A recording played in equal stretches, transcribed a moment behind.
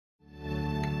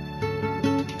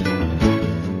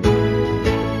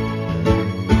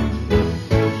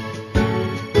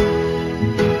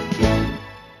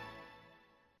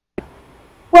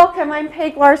welcome. I'm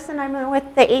Peg Larson. I'm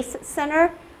with the ACEIT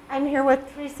Center. I'm here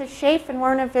with Teresa Schaaf, and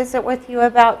we're going to visit with you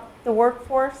about the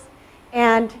workforce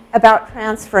and about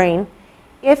transferring.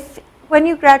 When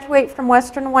you graduate from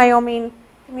Western Wyoming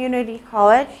Community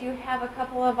College, you have a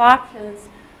couple of options.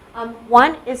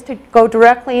 One is to go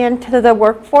directly into the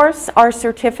workforce. Our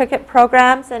certificate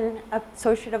programs and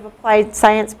Associate of Applied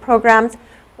Science programs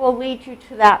will lead you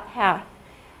to that path.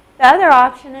 The other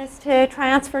option is to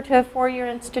transfer to a four-year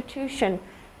institution.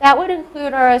 That would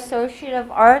include our Associate of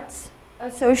Arts,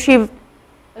 Associate of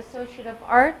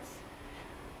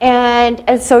and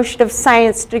Associate of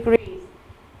Science degrees.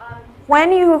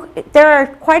 There are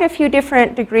quite a few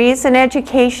different degrees in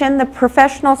education. The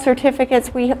professional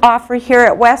certificates we offer here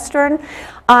at Western.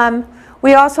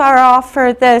 We also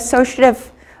offer the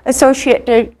associate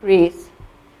degrees,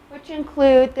 which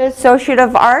include the Associate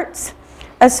of Arts,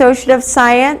 Associate of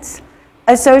Science,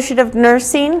 Associate of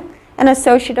Nursing, and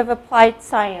Associate of Applied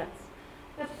Science.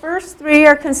 The first three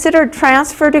are considered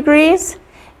transfer degrees,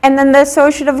 and then the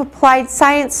Associate of Applied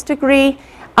Science degree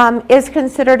is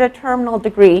considered a terminal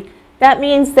degree. That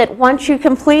means that once you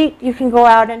complete, you can go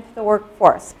out into the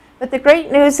workforce. But the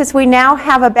great news is we now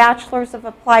have a Bachelor's of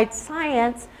Applied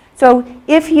Science, so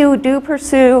if you do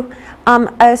pursue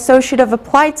an Associate of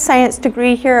Applied Science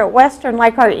degree here at Western,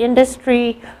 like our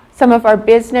industry, some of our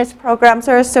business programs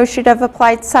are Associate of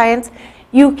Applied Science,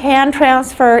 you can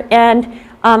transfer and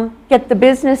get the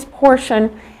business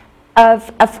portion of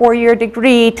a four-year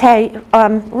degree to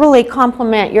really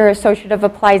complement your Associate of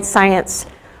Applied Science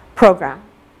program.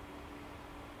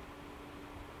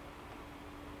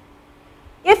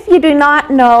 If you do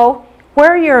not know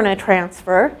where you're going to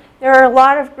transfer, there are a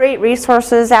lot of great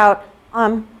resources out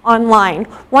online.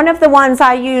 One of the ones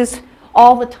I use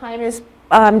all the time is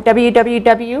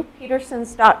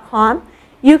www.petersons.com.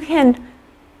 You can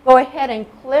go ahead and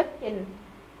click and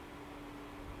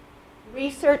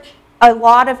research a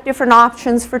lot of different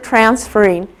options for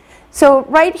transferring. So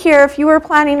right here, if you were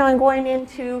planning on going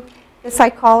into the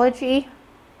psychology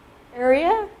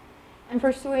area and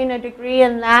pursuing a degree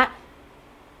in that,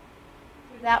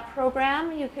 through that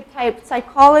program, you could type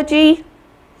psychology,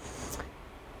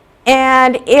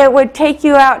 and it would take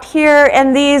you out here,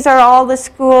 and these are all the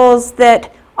schools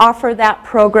that offer that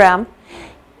program.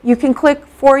 You can click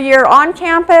four-year on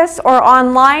campus or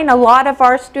online. A lot of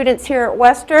our students here at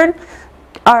Western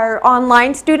are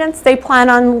online students. They plan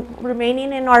on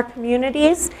remaining in our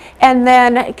communities and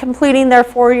then completing their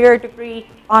four-year degree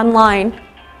online.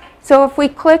 So if we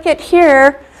click it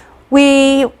here,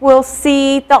 we will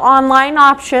see the online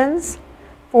options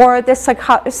for the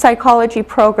psychology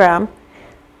program.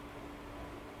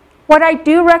 What I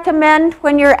do recommend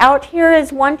when you're out here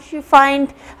is once you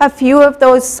find a few of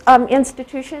those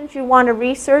institutions you want to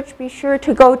research, be sure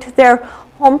to go to their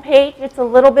homepage. It's a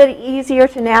little bit easier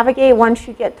to navigate once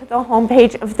you get to the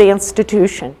homepage of the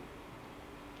institution.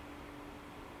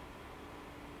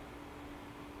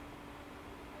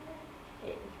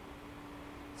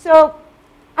 So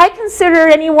I consider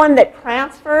anyone that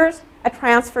transfers a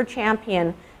transfer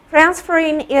champion.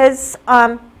 Transferring is,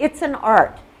 it's an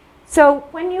art. So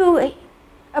when you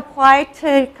applied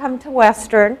to come to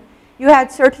Western, you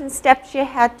had certain steps you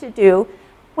had to do.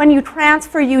 When you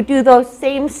transfer, you do those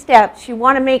same steps. You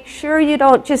want to make sure you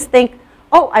don't just think,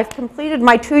 oh, I've completed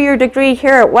my two-year degree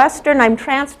here at Western, I'm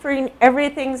transferring,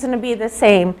 everything's going to be the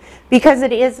same, because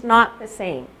it is not the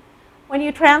same. When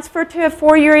you transfer to a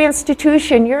four-year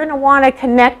institution, you're going to want to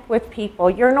connect with people.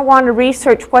 You're going to want to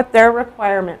research what their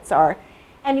requirements are.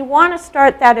 And you want to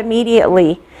start that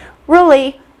immediately.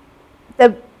 Really,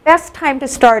 the best time to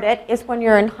start it is when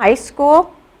you're in high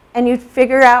school and you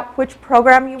figure out which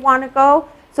program you want to go.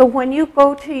 So when you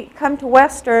come to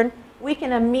Western, we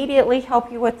can immediately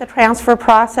help you with the transfer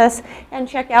process and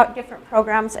check out different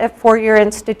programs at four-year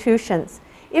institutions.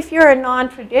 If you're a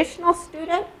non-traditional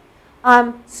student,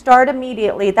 start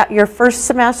immediately, your first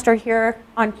semester here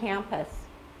on campus.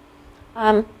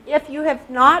 If you have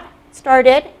not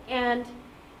started and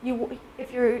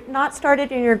if you're not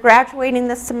started and you're graduating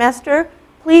this semester,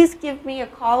 please give me a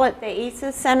call at the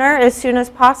ACEIT Center as soon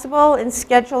as possible and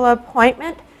schedule an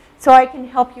appointment so I can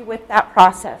help you with that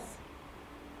process.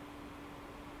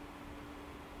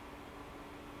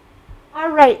 All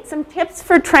right, some tips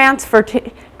for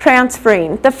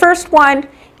transferring. The first one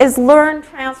is learn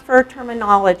transfer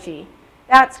terminology.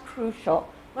 That's crucial.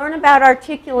 Learn about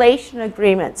articulation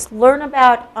agreements. Learn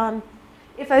about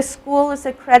if a school is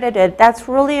accredited. That's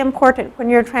really important when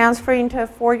you're transferring to a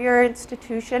four-year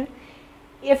institution.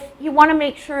 If you want to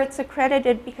make sure it's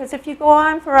accredited, because if you go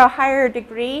on for a higher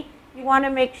degree you want to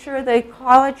make sure the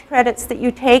college credits that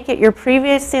you take at your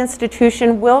previous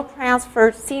institution will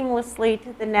transfer seamlessly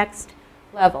to the next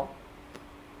level.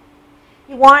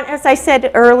 You want, as I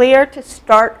said earlier, to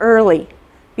start early.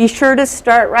 Be sure to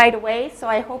start right away, so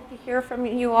I hope to hear from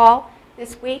you all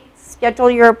this week.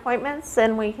 Schedule your appointments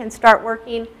and we can start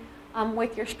working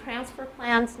with your transfer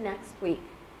plans next week.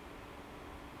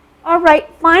 All right,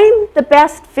 find the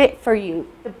best fit for you,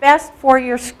 the best for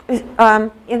your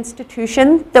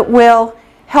institution that will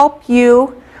help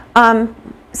you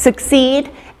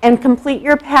succeed and complete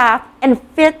your path and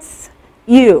fits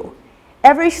you.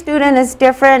 Every student is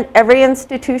different, every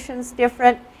institution is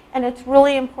different, and it's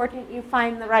really important you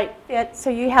find the right fit so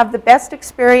you have the best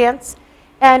experience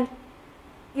and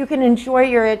you can enjoy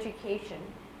your education.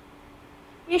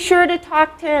 Be sure to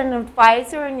talk to an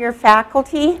advisor and your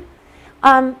faculty.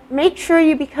 Make sure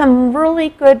you become really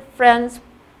good friends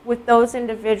with those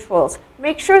individuals.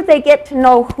 Make sure they get to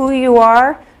know who you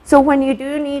are, so when you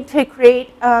do need to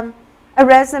create a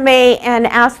resume and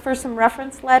ask for some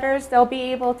reference letters, they'll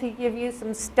be able to give you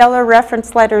some stellar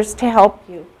reference letters to help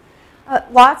you.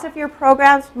 Lots of your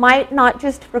programs might not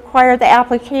just require the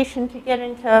application to get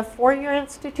into a four-year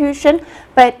institution,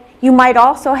 but you might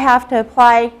also have to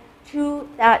apply to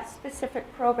that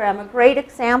specific program. A great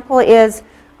example is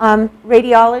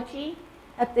radiology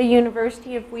at the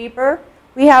University of Weber.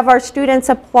 We have our students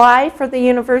apply for the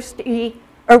university,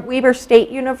 or Weber State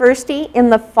University, in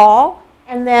the fall,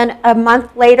 and then a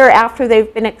month later, after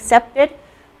they've been accepted,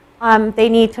 they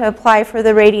need to apply for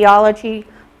the radiology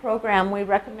program. We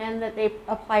recommend that they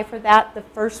apply for that the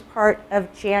first part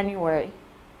of January.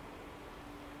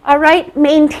 All right,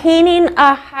 maintaining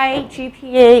a high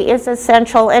GPA is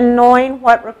essential, and knowing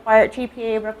what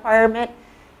GPA requirement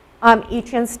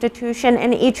each institution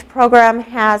and each program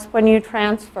has when you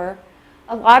transfer.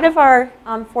 A lot of our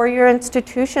four-year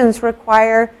institutions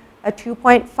require a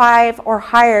 2.5 or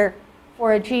higher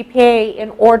for a GPA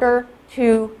in order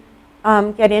to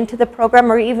get into the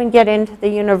program or even get into the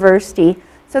university.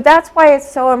 So that's why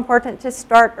it's so important to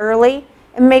start early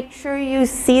and make sure you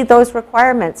see those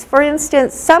requirements. For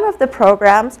instance, some of the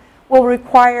programs will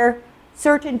require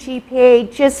certain GPA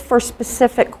just for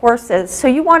specific courses. So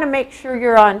you want to make sure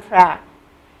you're on track.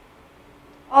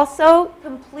 Also,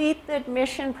 complete the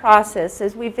admission process.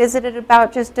 As we visited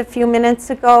about just a few minutes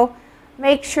ago,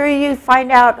 make sure you find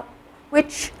out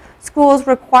which schools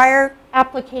require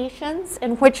applications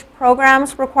and which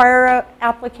programs require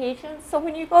applications. So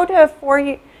when you go to a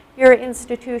four-year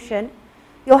institution,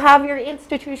 you'll have your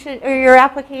institution or your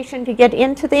application to get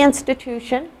into the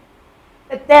institution.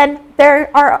 But then there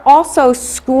are also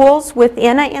schools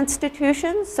within an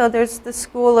institution. So there's the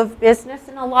School of Business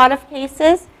in a lot of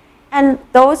cases. And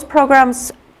those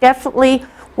programs definitely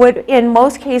would, in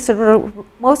most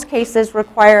cases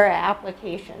require an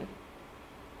application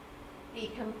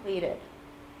be completed.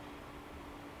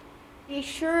 Be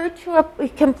sure to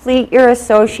complete your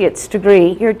associate's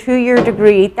degree, your two-year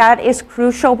degree. That is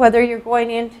crucial whether you're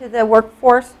going into the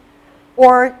workforce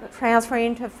or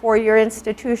transferring to a four-year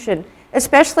institution,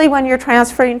 especially when you're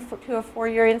transferring to a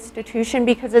four-year institution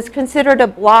because it's considered a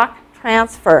block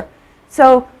transfer.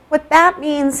 So what that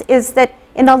means is that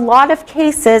in a lot of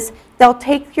cases, they'll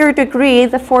take your degree,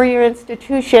 the four-year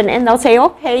institution, and they'll say,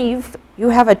 okay, you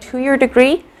have a two-year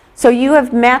degree, so you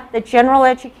have met the general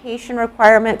education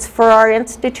requirements for our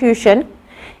institution,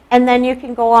 and then you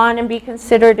can go on and be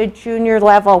considered a junior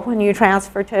level when you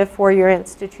transfer to a four-year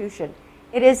institution.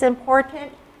 It is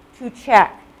important to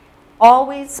check.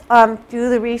 Always do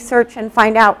the research and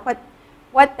find out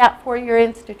what that four-year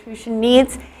institution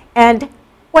needs. And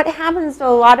what happens to a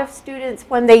lot of students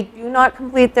when they do not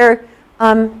complete their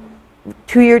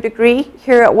two-year degree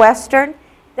here at Western,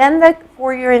 then the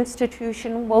four-year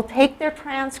institution will take their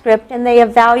transcript and they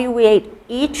evaluate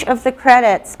each of the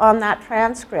credits on that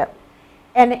transcript.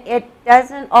 And it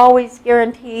doesn't always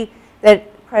guarantee that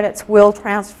credits will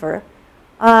transfer.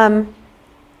 I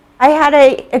had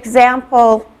an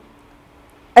example,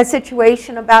 a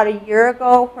situation about a year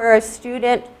ago where a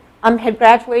student had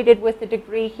graduated with a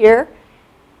degree here.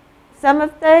 Some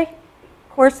of the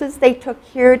courses they took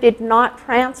here did not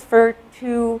transfer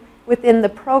to within the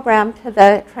program to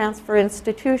the transfer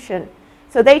institution.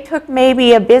 So they took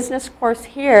maybe a business course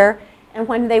here, and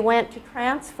when they went to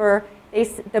transfer,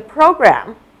 the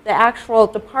program, the actual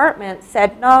department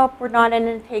said, no, we're not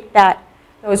going to take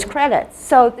those credits.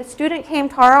 So the student came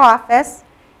to our office,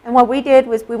 and what we did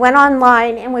was we went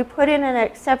online and we put in an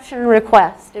exception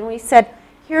request, and we said,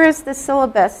 here is the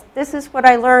syllabus. This is what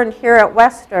I learned here at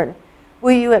Western.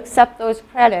 Will you accept those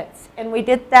credits? And we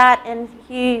did that, and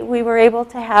we were able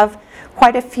to have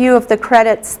quite a few of the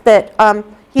credits that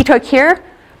he took here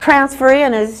transfer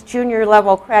in as junior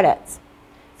level credits.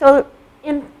 So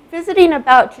in visiting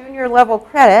about junior level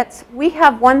credits, we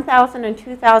have 1,000 and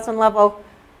 2,000 level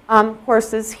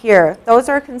courses here. Those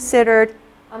are considered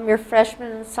your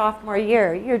freshman and sophomore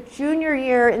year. Your junior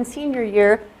year and senior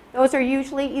year, those are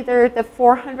usually either the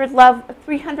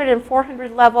 300 and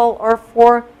 400 level or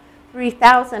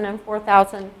 3,000 and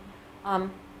 4,000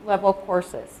 level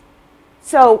courses.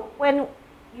 So when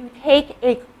you take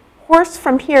a course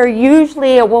from here,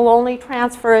 usually it will only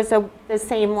transfer as the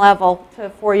same level to a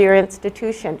four-year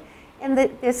institution. In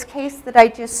this case that I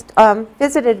just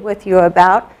visited with you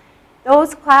about,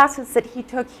 those classes that he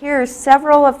took here,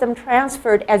 several of them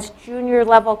transferred as junior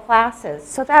level classes.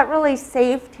 So that really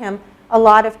saved him a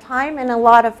lot of time and a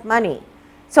lot of money.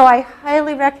 So I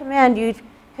highly recommend you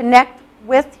connect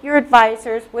with your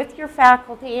advisors, with your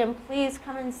faculty, and please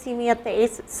come and see me at the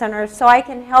ACEIT Center so I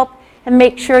can help and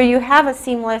make sure you have a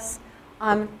seamless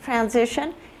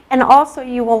transition, and also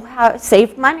you will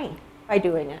save money by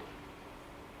doing it.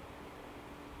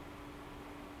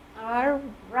 All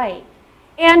right.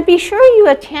 And be sure you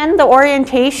attend the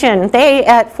orientation day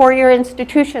at four-year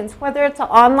institutions, whether it's an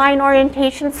online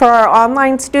orientation for our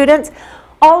online students.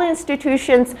 All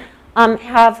institutions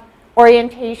have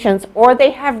orientations, or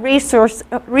they have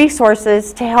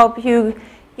resources to help you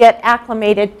get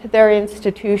acclimated to their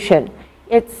institution.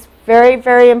 It's very,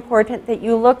 very important that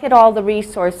you look at all the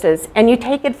resources and you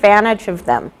take advantage of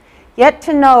them. Get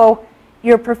to know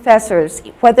your professors,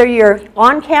 whether you're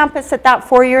on campus at that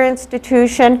four-year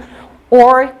institution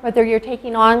or whether you're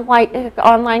taking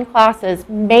online classes.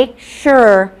 Make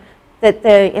sure that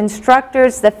the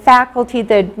instructors, the faculty,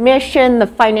 the admission, the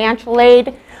financial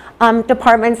aid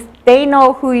departments, they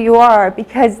know who you are,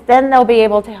 because then they'll be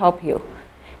able to help you.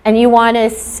 And you want to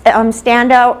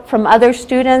stand out from other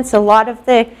students. A lot of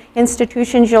the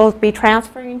institutions you'll be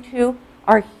transferring to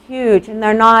are huge, and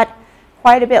they're not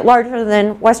quite a bit larger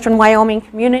than Western Wyoming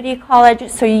Community College,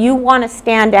 so you want to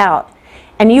stand out.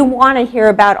 And you want to hear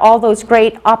about all those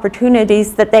great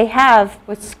opportunities that they have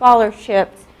with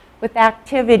scholarships, with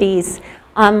activities,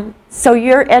 so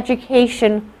your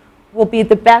education will be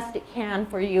the best it can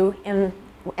for you and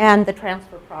the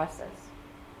transfer process.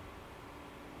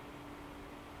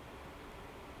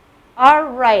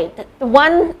 All right, the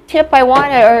one tip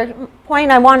or point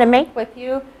I want to make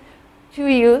to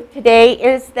you today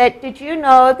is that, did you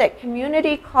know that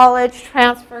community college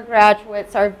transfer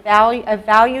graduates are a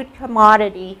valued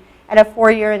commodity at a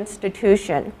four-year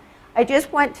institution? I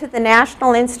just went to the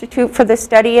National Institute for the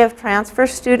Study of Transfer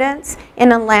Students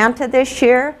in Atlanta this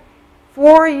year.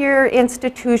 Four-year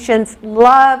institutions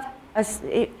love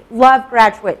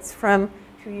graduates from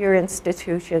two-year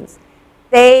institutions.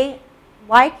 They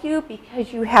like you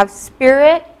because you have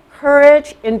spirit,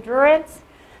 courage, endurance.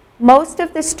 Most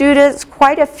of the students,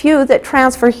 quite a few that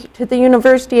transfer to the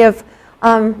University of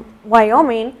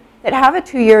Wyoming that have a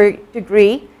two-year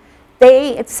degree,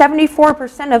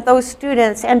 74% of those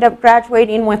students end up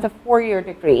graduating with a four-year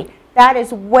degree. That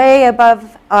is way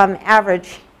above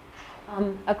average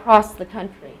across the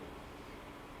country.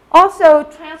 Also,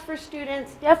 transfer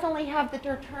students definitely have the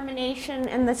determination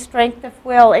and the strength of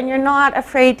will, and you're not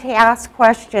afraid to ask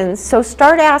questions. So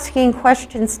start asking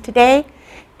questions today,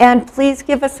 and please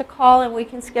give us a call and we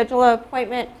can schedule an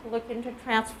appointment to look into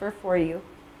transfer for you.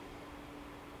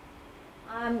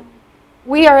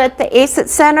 We are at the ACEIT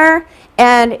Center,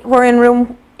 and we're in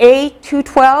room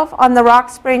A212 on the Rock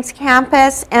Springs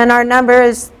campus, and our number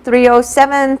is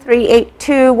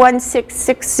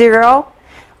 307-382-1660.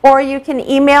 Or you can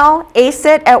email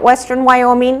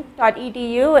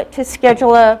aceit@westernwyoming.edu to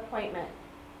schedule an appointment.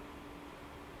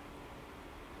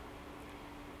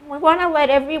 We want to let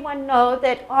everyone know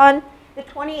that on the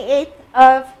 28th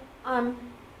of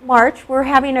March, we're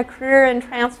having a career and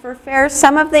transfer fair.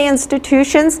 Some of the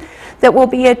institutions that will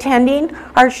be attending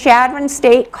are Chadron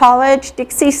State College,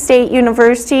 Dixie State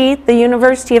University, the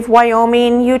University of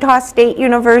Wyoming, Utah State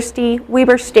University,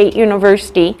 Weber State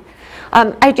University.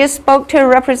 I just spoke to a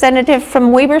representative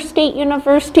from Weber State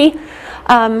University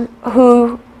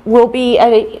who will be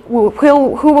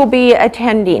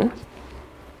attending.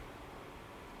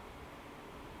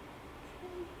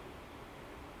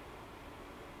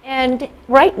 And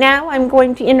right now, I'm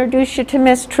going to introduce you to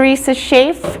Ms. Teresa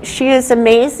Schaaf. She is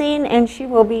amazing, and she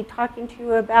will be talking to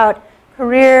you about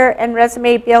career and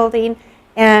resume building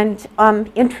and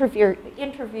interview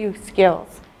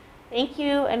skills. Thank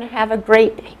you, and have a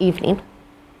great evening.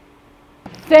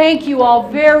 Thank you all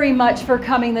very much for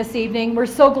coming this evening. We're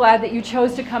so glad that you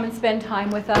chose to come and spend time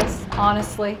with us,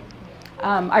 honestly.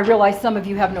 I realize some of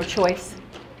you have no choice,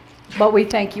 but we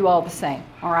thank you all the same,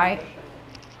 all right?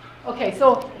 Okay,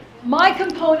 so My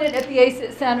component at the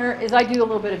ACEIT Center is I do a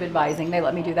little bit of advising. They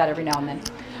let me do that every now and then.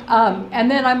 And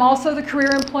then I'm also the career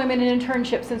employment and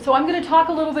internships. And so I'm going to talk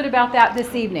a little bit about that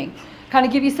this evening. Kind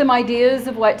of give you some ideas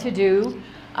of what to do,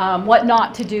 what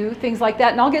not to do, things like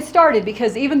that. And I'll get started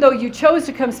because even though you chose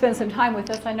to come spend some time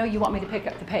with us, I know you want me to pick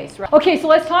up the pace, right? Okay, so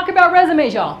let's talk about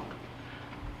resumes, y'all.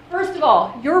 First of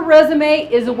all, your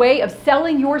resume is a way of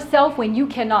selling yourself when you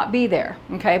cannot be there,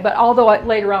 okay? But although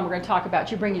later on we're going to talk about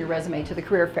you bringing your resume to the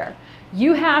career fair.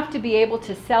 You have to be able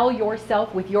to sell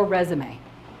yourself with your resume.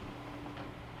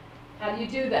 How do you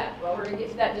do that? Well, we're going to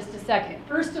get to that in just a second.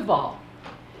 First of all,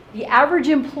 the average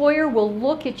employer will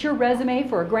look at your resume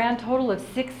for a grand total of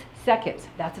 6 seconds.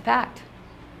 That's a fact.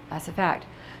 That's a fact.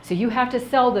 So you have to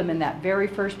sell them in that very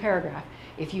first paragraph.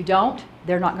 If you don't,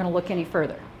 they're not going to look any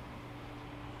further.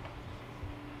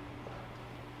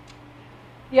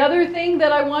 The other thing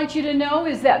that I want you to know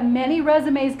is that many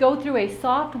resumes go through a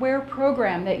software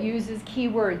program that uses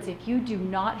keywords. If you do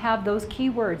not have those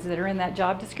keywords that are in that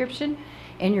job description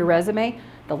in your resume,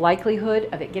 the likelihood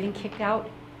of it getting kicked out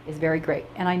is very great.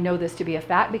 And I know this to be a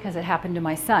fact because it happened to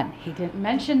my son. He didn't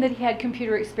mention that he had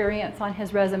computer experience on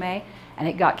his resume, and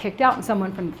it got kicked out, and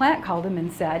someone from the plant called him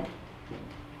and said,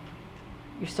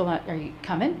 "You're still not, are you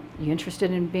coming? Are you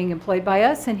interested in being employed by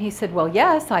us?" And he said, "Well,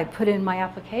 yes, I put in my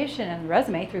application and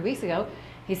resume 3 weeks ago."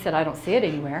 He said, "I don't see it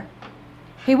anywhere."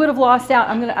 He would have lost out.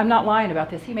 I'm not lying about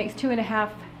this. He makes 2.5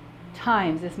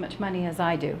 times as much money as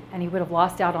I do, and he would have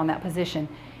lost out on that position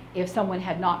if someone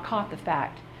had not caught the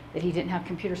fact that he didn't have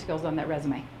computer skills on that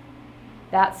resume.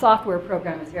 That software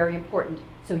program is very important,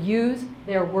 so use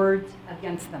their words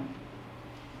against them.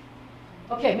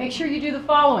 Okay, make sure you do the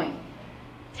following.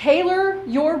 Tailor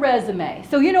your resume.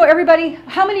 So you know, everybody,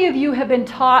 how many of you have been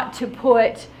taught to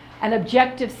put an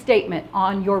objective statement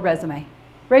on your resume?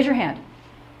 Raise your hand.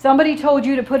 Somebody told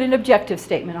you to put an objective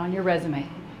statement on your resume.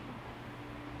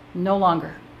 No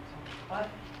longer.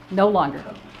 No longer.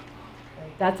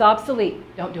 That's obsolete.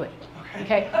 Don't do it.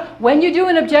 Okay? When you do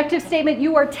an objective statement,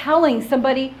 you are telling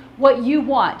somebody what you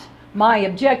want. My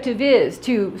objective is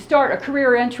to start a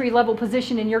career entry-level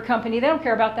position in your company. They don't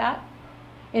care about that.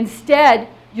 Instead,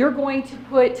 you're going to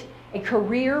put a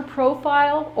career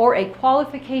profile or a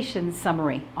qualifications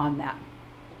summary on that.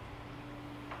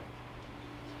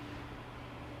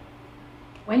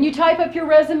 When you type up your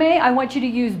resume, I want you to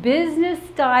use business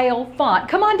style font.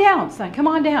 Come on down, son, come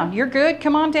on down. You're good,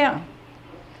 come on down.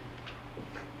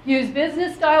 Use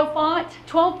business style font,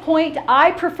 12-point.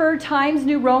 I prefer Times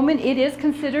New Roman. It is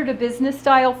considered a business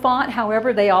style font.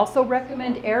 However, they also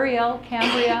recommend Arial,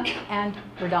 Cambria, and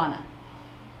Verdana.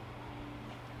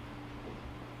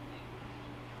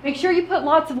 Make sure you put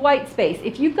lots of white space.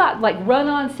 If you've got like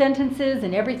run-on sentences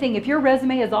and everything, if your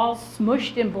resume is all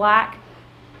smushed in black,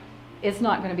 it's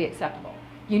not going to be acceptable.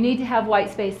 You need to have white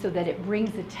space so that it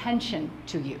brings attention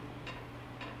to you.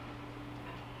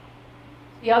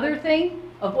 The other thing,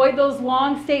 avoid those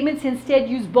long statements. Instead,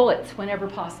 use bullets whenever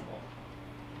possible.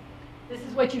 This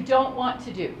is what you don't want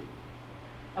to do.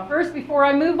 Now first, before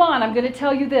I move on, I'm going to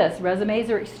tell you this. Resumes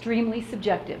are extremely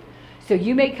subjective. So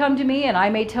you may come to me and I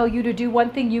may tell you to do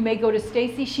one thing. You may go to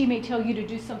Stacy. She may tell you to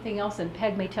do something else, and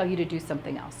Peg may tell you to do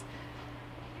something else.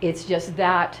 It's just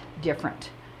that different.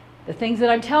 The things that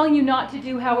I'm telling you not to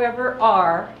do, however,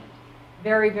 are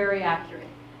very, very accurate.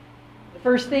 The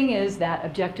first thing is that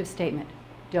objective statement.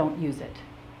 Don't use it.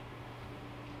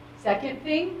 Second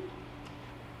thing,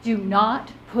 do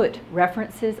not put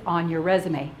references on your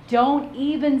resume. Don't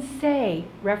even say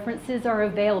references are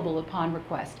available upon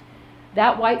request.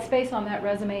 That white space on that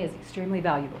resume is extremely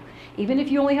valuable. Even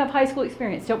if you only have high school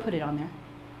experience, don't put it on there.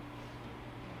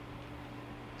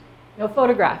 No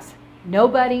photographs.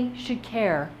 Nobody should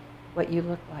care what you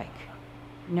look like.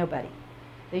 Nobody.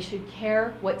 They should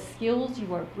care what skills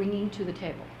you are bringing to the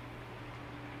table.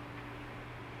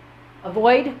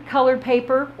 Avoid colored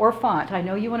paper or font. I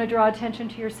know you want to draw attention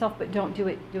to yourself, but don't do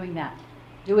it doing that.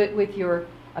 Do it with your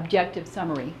objective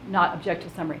summary, not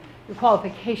objective summary, your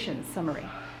qualifications summary,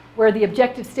 where the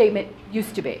objective statement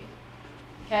used to be.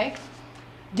 Okay?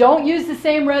 Don't use the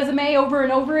same resume over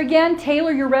and over again.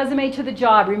 Tailor your resume to the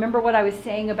job. Remember what I was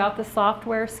saying about the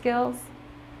software skills?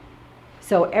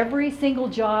 So every single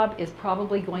job is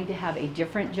probably going to have a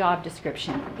different job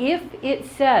description. If it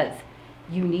says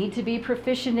you need to be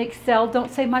proficient in Excel,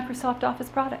 don't say Microsoft Office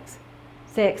products.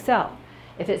 Say Excel.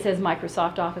 If it says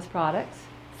Microsoft Office products,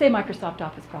 say Microsoft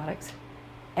Office products.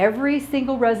 Every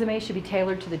single resume should be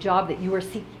tailored to the job that you are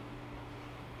seeking.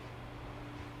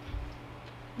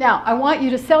 Now, I want you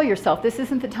to sell yourself. This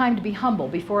isn't the time to be humble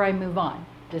before I move on.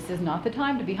 This is not the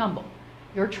time to be humble.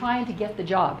 You're trying to get the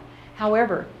job.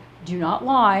 However, do not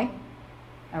lie.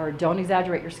 or don't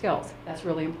exaggerate your skills. That's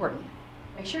really important.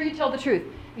 Make sure you tell the truth.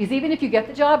 Because even if you get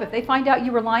the job, if they find out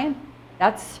you were lying,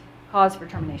 that's cause for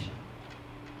termination.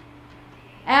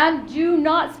 And do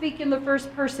not speak in the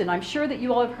first person. I'm sure that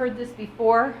you all have heard this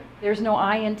before. There's no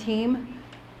I in team.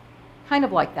 Kind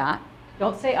of like that.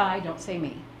 Don't say I, don't say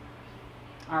me.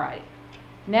 All right.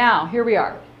 Now, here we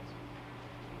are.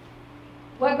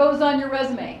 What goes on your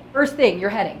resume? First thing,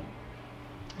 your heading.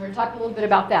 We're going to talk a little bit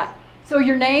about that. So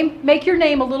your name, make your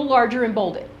name a little larger and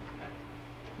bold it.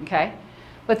 Okay?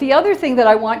 But the other thing that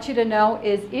I want you to know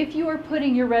is if you are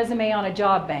putting your resume on a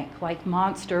job bank, like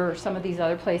Monster or some of these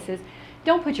other places,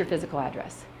 don't put your physical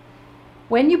address.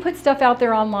 When you put stuff out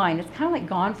there online, it's kind of like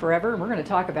Gone Forever, and we're going to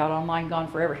talk about online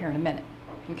Gone Forever here in a minute.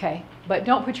 Okay? But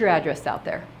don't put your address out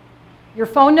there. Your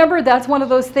phone number, that's one of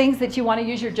those things that you want to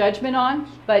use your judgment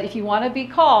on, but if you want to be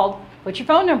called, put your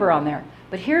phone number on there.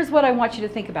 But here's what I want you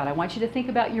to think about. I want you to think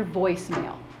about your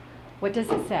voicemail. What does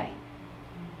it say?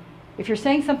 If you're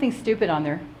saying something stupid on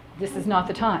there, this is not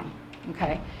the time,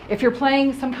 okay? If you're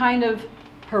playing some kind of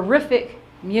horrific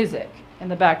music in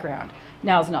the background,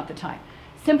 now's not the time.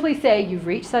 Simply say, you've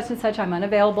reached such and such, I'm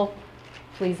unavailable.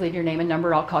 Please leave your name and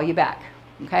number, I'll call you back,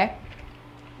 okay?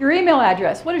 Your email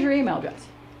address, what is your email address?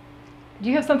 Do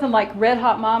you have something like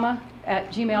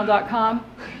redhotmama@gmail.com?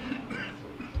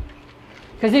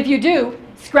 Because if you do,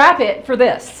 scrap it for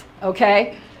this,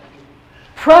 okay?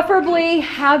 Preferably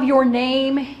have your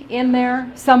name in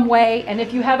there some way, and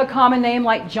if you have a common name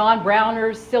like John Brown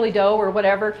or Silly Doe or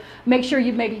whatever, make sure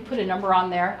you maybe put a number on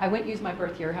there. I wouldn't use my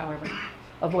birth year, however.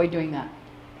 Avoid doing that.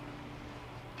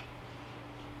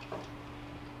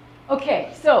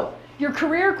 Okay, so your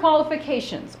career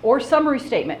qualifications or summary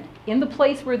statement in the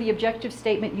place where the objective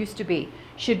statement used to be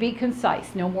should be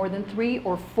concise, no more than 3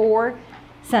 or 4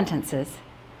 sentences,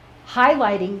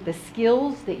 highlighting the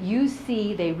skills that you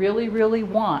see they really, really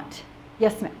want.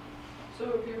 Yes, ma'am?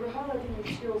 So if you're highlighting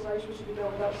your skills, are you supposed to be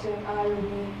done without saying I or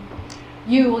me?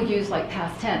 You will use like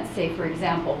past tense, say for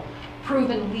example,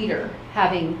 proven leader,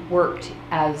 having worked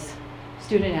as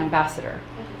student ambassador,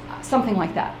 something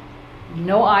like that.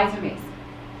 No I's or me's.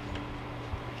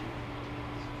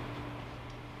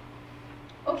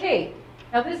 Okay,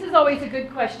 now this is always a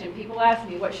good question. People ask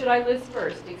me, what should I list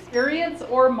first, experience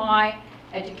or my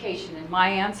education? And my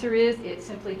answer is, it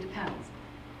simply depends.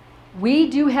 We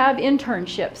do have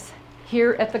internships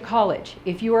here at the college.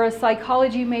 If you are a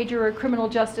psychology major or a criminal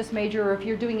justice major, or if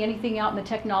you're doing anything out in the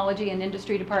technology and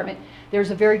industry department,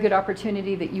 there's a very good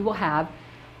opportunity that you will have.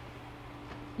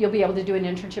 You'll be able to do an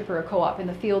internship or a co-op in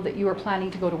the field that you are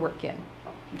planning to go to work in.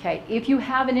 Okay, if you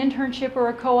have an internship or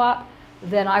a co-op,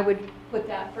 then I would put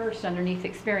that first underneath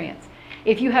experience.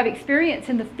 If you have experience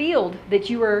in the field that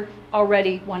you are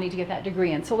already wanting to get that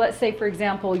degree in. So let's say, for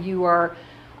example, you are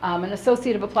an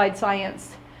Associate of Applied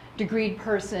Science degreed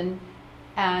person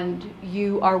and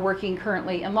you are working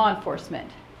currently in law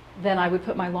enforcement. Then I would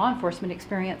put my law enforcement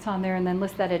experience on there and then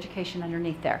list that education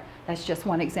underneath there. That's just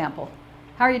one example.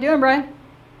 How are you doing, Brian?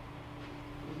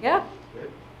 Yeah?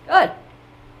 Good.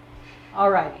 All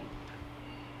righty.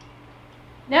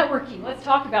 Networking, let's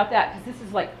talk about that because this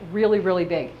is like really, really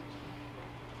big.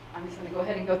 I'm just going to go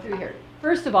ahead and go through here.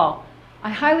 First of all, I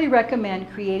highly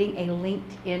recommend creating a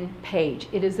LinkedIn page.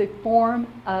 It is a form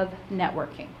of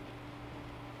networking.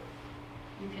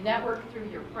 You can network through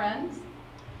your friends.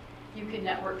 You can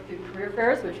network through career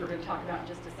fairs, which we're going to talk about in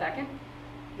just a second.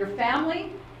 Your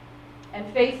family and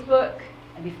Facebook.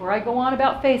 And before I go on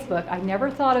about Facebook, I never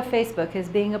thought of Facebook as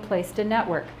being a place to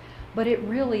network, but it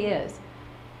really is.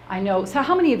 I know, so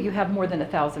how many of you have more than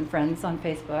 1,000 friends on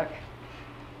Facebook?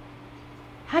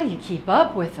 How do you keep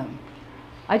up with them?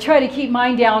 I try to keep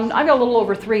mine down. I've got a little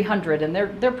over 300 and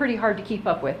they're pretty hard to keep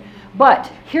up with.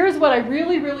 But here's what I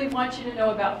really, really want you to know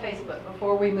about Facebook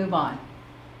before we move on.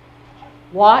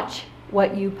 Watch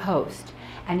what you post.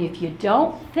 And if you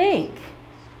don't think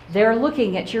they're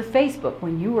looking at your Facebook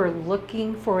when you are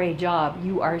looking for a job,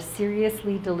 you are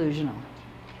seriously delusional.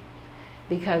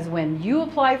 Because when you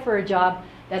apply for a job,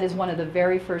 that is one of the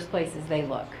very first places they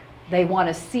look. They want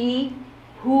to see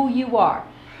who you are.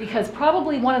 Because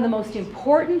probably one of the most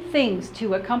important things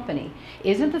to a company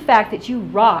isn't the fact that you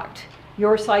rocked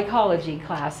your psychology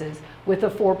classes with a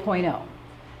 4.0.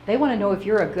 They want to know if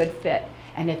you're a good fit.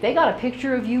 And if they got a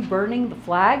picture of you burning the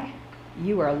flag,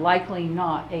 you are likely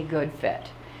not a good fit.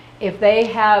 If they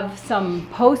have some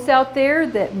posts out there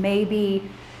that maybe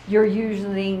you're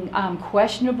using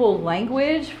questionable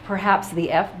language, perhaps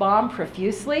the F-bomb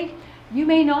profusely, you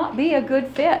may not be a good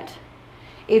fit.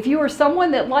 If you are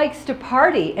someone that likes to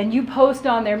party and you post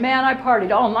on there, man, I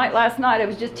partied all night last night, I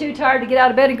was just too tired to get out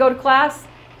of bed and go to class,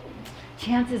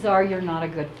 chances are you're not a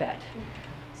good fit.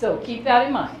 So keep that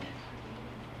in mind.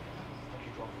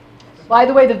 By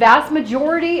the way, the vast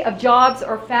majority of jobs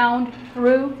are found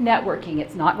through networking.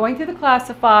 It's not going through the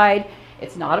classified.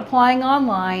 It's not applying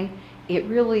online. It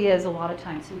really is a lot of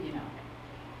times who you know.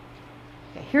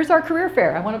 Okay, here's our career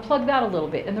fair. I want to plug that a little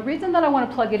bit. And the reason that I want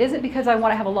to plug it isn't because I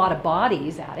want to have a lot of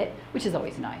bodies at it, which is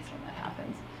always nice when that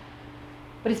happens.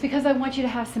 But it's because I want you to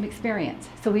have some experience.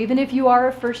 So even if you are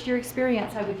a first-year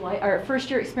experience, or a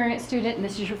first-year experience student, and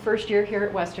this is your first year here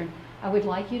at Western, I would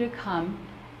like you to come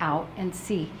out and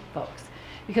see folks.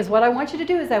 Because what I want you to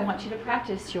do is I want you to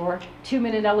practice your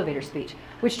 2-minute elevator speech,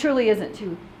 which truly isn't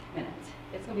 2 minutes.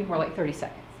 It's going to be more like 30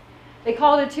 seconds. They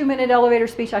call it a 2-minute elevator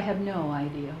speech. I have no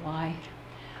idea why.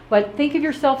 But think of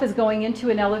yourself as going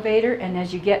into an elevator, and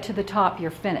as you get to the top,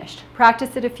 you're finished.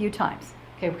 Practice it a few times,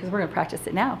 okay? Because we're going to practice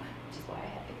it now, which is why I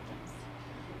have victims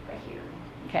right here,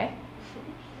 okay?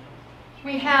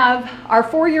 We have our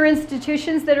 4-year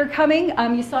institutions that are coming.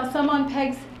 You saw some on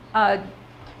Peg's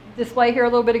display here a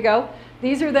little bit ago.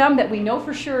 These are them that we know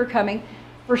for sure are coming.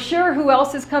 For sure, who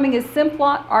else is coming is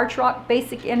Simplot, Archrock,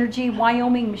 Basic Energy,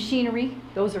 Wyoming Machinery.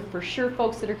 Those are for sure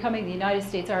folks that are coming. The United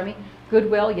States Army.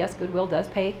 Goodwill, yes, Goodwill does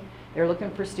pay. They're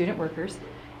looking for student workers.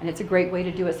 And it's a great way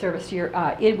to do a service to your,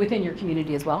 within your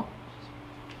community as well.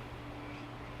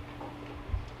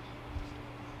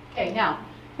 Okay, now,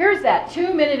 here's that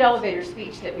 2-minute elevator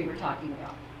speech that we were talking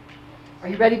about. Are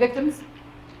you ready, victims?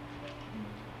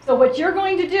 So what you're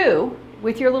going to do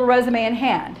with your little resume in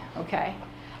hand, okay?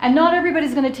 And not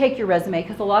everybody's going to take your resume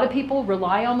because a lot of people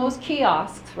rely on those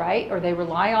kiosks, right? Or they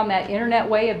rely on that internet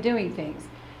way of doing things.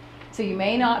 So you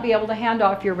may not be able to hand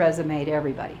off your resume to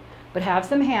everybody, but have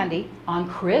some handy on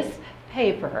crisp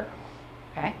paper,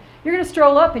 okay? You're going to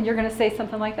stroll up and you're going to say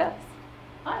something like this.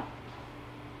 Hi.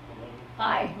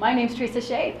 Hi, my name's Teresa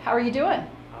Shave. How are you doing?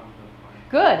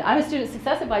 Good. I'm a student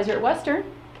success advisor at Western.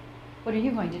 What are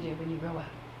you going to do when you grow up?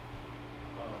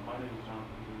 My name is John.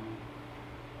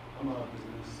 I'm a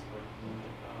business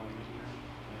major,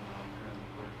 and I'm currently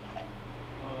working.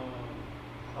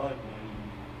 I like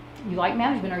management. You like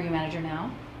management? Are you a manager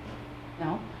now?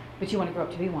 No? But you want to grow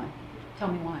up to be one. Tell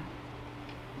me why.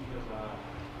 Because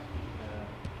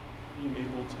being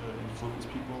able to influence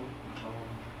people,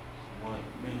 what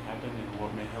may happen and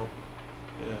what may help,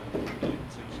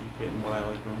 it's actually fitting what I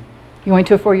like doing. You going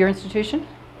to a 4-year institution?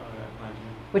 At Pine View.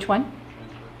 Which one?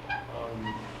 Transfer.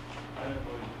 I have a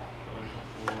couple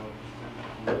of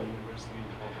different universities,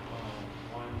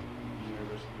 one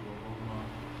University of Oklahoma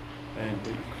and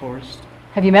Wake Forest.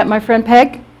 Have you met my friend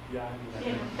Peg? Yeah.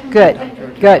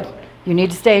 Good, good. You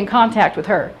need to stay in contact with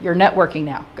her. You're networking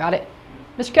now. Got it?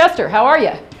 Mr. Kester, how are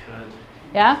you? Good.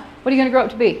 Yeah? What are you going to grow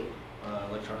up to be?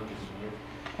 Electronic engineer.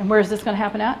 And where is this going to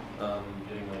happen at?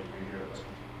 Getting my degree here at Western.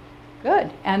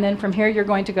 Good. And then from here you're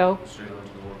going to go? Straight on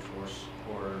to the workforce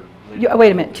or...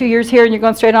 Wait a minute. 2 years here and you're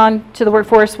going straight on to the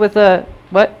workforce with a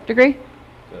what degree?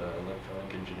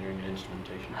 Electronic engineering and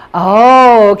instrumentation.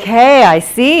 Oh, okay. I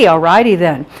see. All righty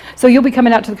then. So you'll be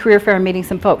coming out to the career fair and meeting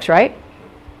some folks, right?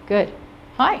 Good.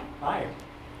 Hi. Hi,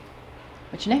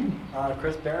 What's your name?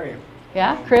 Chris Berry.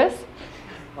 Yeah, Chris?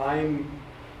 I'm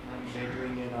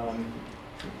majoring in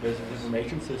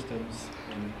information systems.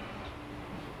 And,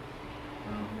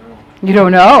 You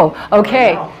don't know.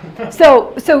 Okay.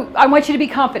 So I want you to be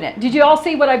confident. Did you all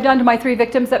see what I've done to my 3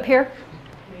 victims up here?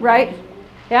 Right?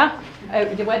 Yeah?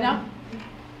 Did what now?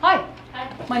 Hi. Hi.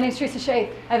 My name's Teresa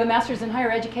Shea. I have a master's in higher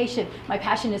education. My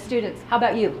passion is students. How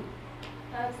about you?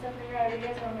 Stephanie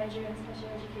Rodriguez. I'm majoring in special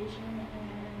education, and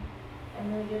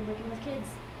I'm really good working with kids.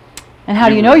 And how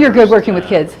do you know you're good working with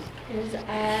kids? Because I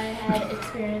had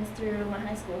experience through my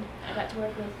high school. I got to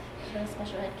work with the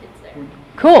special ed kids there.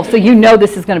 Cool. So you know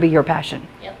this is going to be your passion.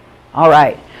 Yep. All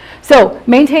right. So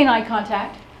maintain eye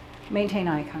contact. Maintain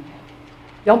eye contact.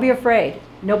 Don't be afraid.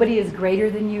 Nobody is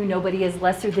greater than you. Nobody is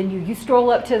lesser than you. You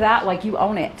stroll up to that like you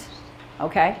own it.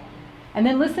 Okay? And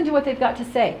then listen to what they've got to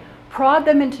say. Prod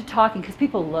them into talking because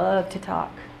people love to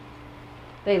talk.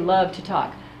 They love to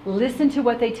talk. Listen to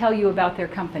what they tell you about their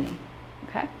company.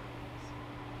 Okay?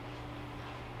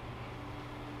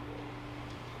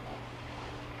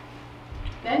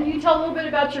 Then you tell a little bit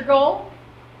about your goal,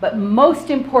 but most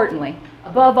importantly,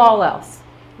 above all else,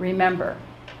 remember,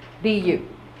 be you.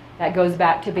 That goes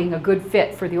back to being a good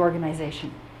fit for the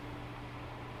organization.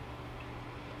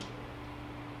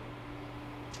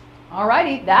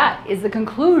 Alrighty, that is the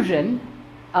conclusion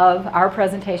of our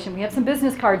presentation. We have some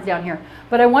business cards down here,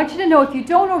 but I want you to know, if you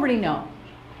don't already know,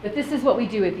 that this is what we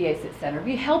do at the ACEIT Center.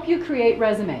 We help you create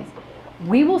resumes.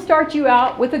 We will start you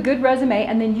out with a good resume,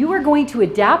 and then you are going to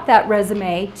adapt that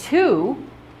resume to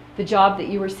the job that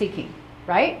you are seeking,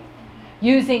 right?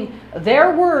 Using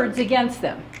their words against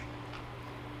them.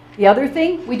 The other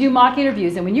thing, we do mock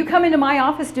interviews. And when you come into my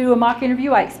office to do a mock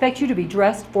interview, I expect you to be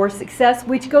dressed for success,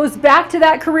 which goes back to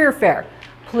that career fair.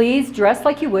 Please dress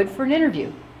like you would for an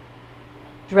interview.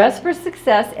 Dress for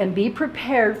success and be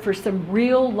prepared for some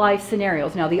real life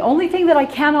scenarios. Now, the only thing that I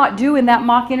cannot do in that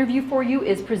mock interview for you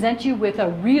is present you with a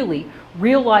really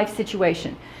real life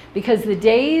situation, because the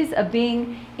days of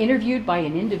being interviewed by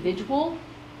an individual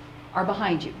are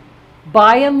behind you.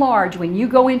 By and large, when you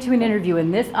go into an interview,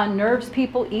 and this unnerves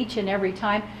people each and every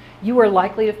time, you are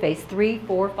likely to face 3,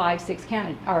 4, 5,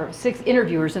 6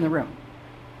 interviewers in the room.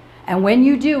 And when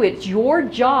you do, it's your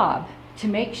job to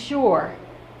make sure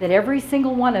that every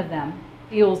single one of them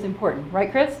feels important.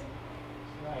 Right, Chris?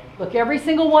 Right. Look every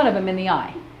single one of them in the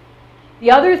eye.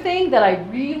 The other thing that I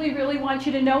really, really want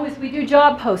you to know is we do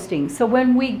job postings. So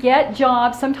when we get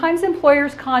jobs, sometimes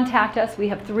employers contact us. We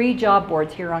have 3 job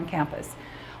boards here on campus.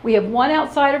 We have one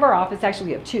outside of our office. Actually,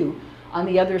 we have 2 on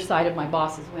the other side of my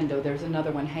boss's window. There's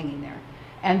another one hanging there.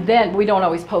 And then we don't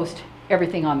always post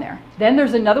everything on there. Then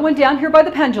there's another one down here by the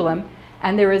pendulum,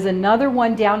 and there is another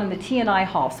one down in the T&I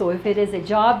hall. So if it is a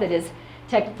job that is,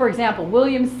 for example,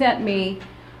 William sent me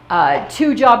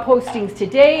 2 job postings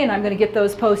today, and I'm going to get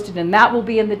those posted, and that will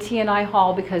be in the T&I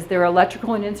hall because they're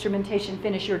electrical and instrumentation.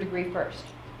 Finish your degree first.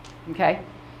 Okay?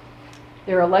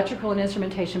 They're electrical and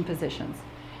instrumentation positions.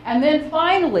 And then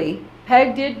finally,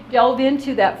 Peg did delve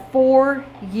into that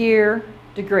 4-year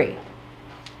degree.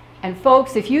 And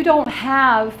folks, if you don't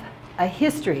have a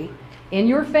history in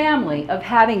your family of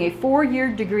having a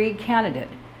 4-year degree candidate,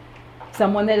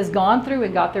 someone that has gone through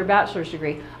and got their bachelor's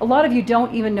degree, a lot of you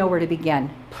don't even know where to begin.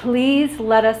 Please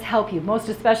let us help you, most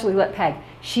especially let Peg.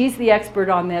 She's the expert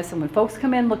on this, and when folks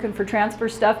come in looking for transfer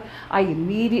stuff, I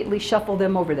immediately shuffle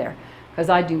them over there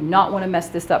because I do not want to mess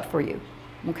this up for you.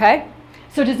 Okay?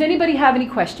 So does anybody have any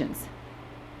questions?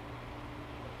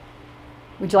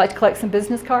 Would you like to collect some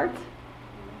business cards?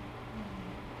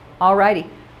 All righty.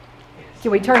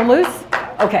 Can we turn them loose?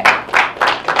 Okay.